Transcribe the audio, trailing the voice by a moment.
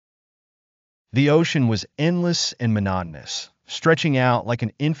The ocean was endless and monotonous, stretching out like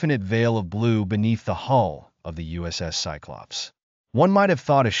an infinite veil of blue beneath the hull of the USS Cyclops. One might have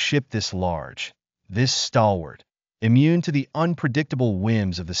thought a ship this large, this stalwart, immune to the unpredictable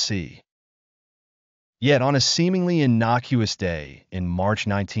whims of the sea. Yet on a seemingly innocuous day in March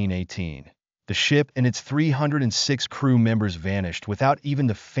 1918, the ship and its 306 crew members vanished without even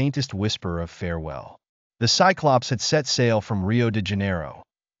the faintest whisper of farewell. The Cyclops had set sail from Rio de Janeiro,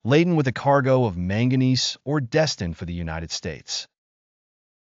 laden with a cargo of manganese or destined for the United States.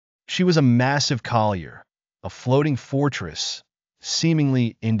 She was a massive collier, a floating fortress,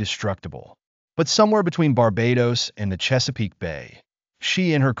 seemingly indestructible. But somewhere between Barbados and the Chesapeake Bay,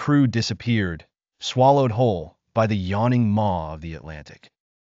 she and her crew disappeared, swallowed whole by the yawning maw of the Atlantic.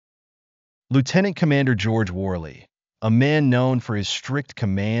 Lieutenant Commander George Worley, a man known for his strict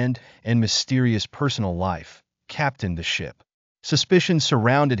command and mysterious personal life, captained the ship. Suspicion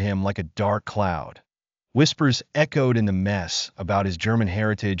surrounded him like a dark cloud. Whispers echoed in the mess about his German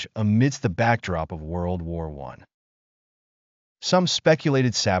heritage amidst the backdrop of World War I. Some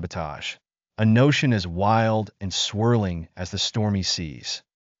speculated sabotage, a notion as wild and swirling as the stormy seas.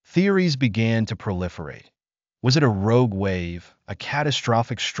 Theories began to proliferate. Was it a rogue wave, a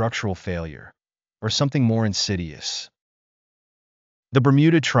catastrophic structural failure, or something more insidious? The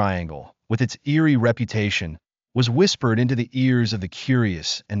Bermuda Triangle, with its eerie reputation, was whispered into the ears of the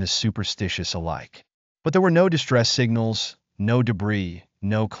curious and the superstitious alike. But there were no distress signals, no debris,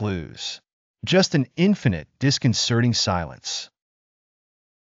 no clues. Just an infinite, disconcerting silence.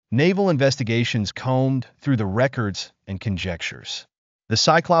 Naval investigations combed through the records and conjectures. The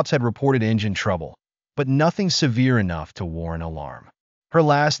Cyclops had reported engine trouble, but nothing severe enough to warrant alarm. Her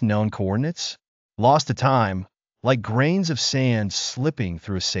last known coordinates? Lost to time, like grains of sand slipping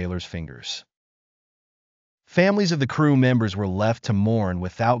through a sailor's fingers. Families of the crew members were left to mourn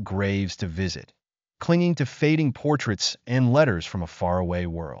without graves to visit, clinging to fading portraits and letters from a faraway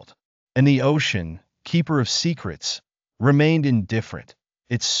world. And the ocean, keeper of secrets, remained indifferent,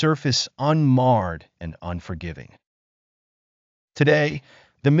 its surface unmarred and unforgiving. Today,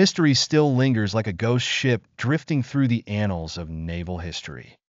 the mystery still lingers like a ghost ship drifting through the annals of naval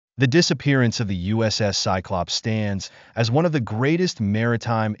history. The disappearance of the USS Cyclops stands as one of the greatest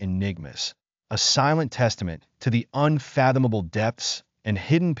maritime enigmas, a silent testament to the unfathomable depths and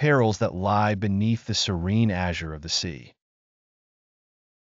hidden perils that lie beneath the serene azure of the sea.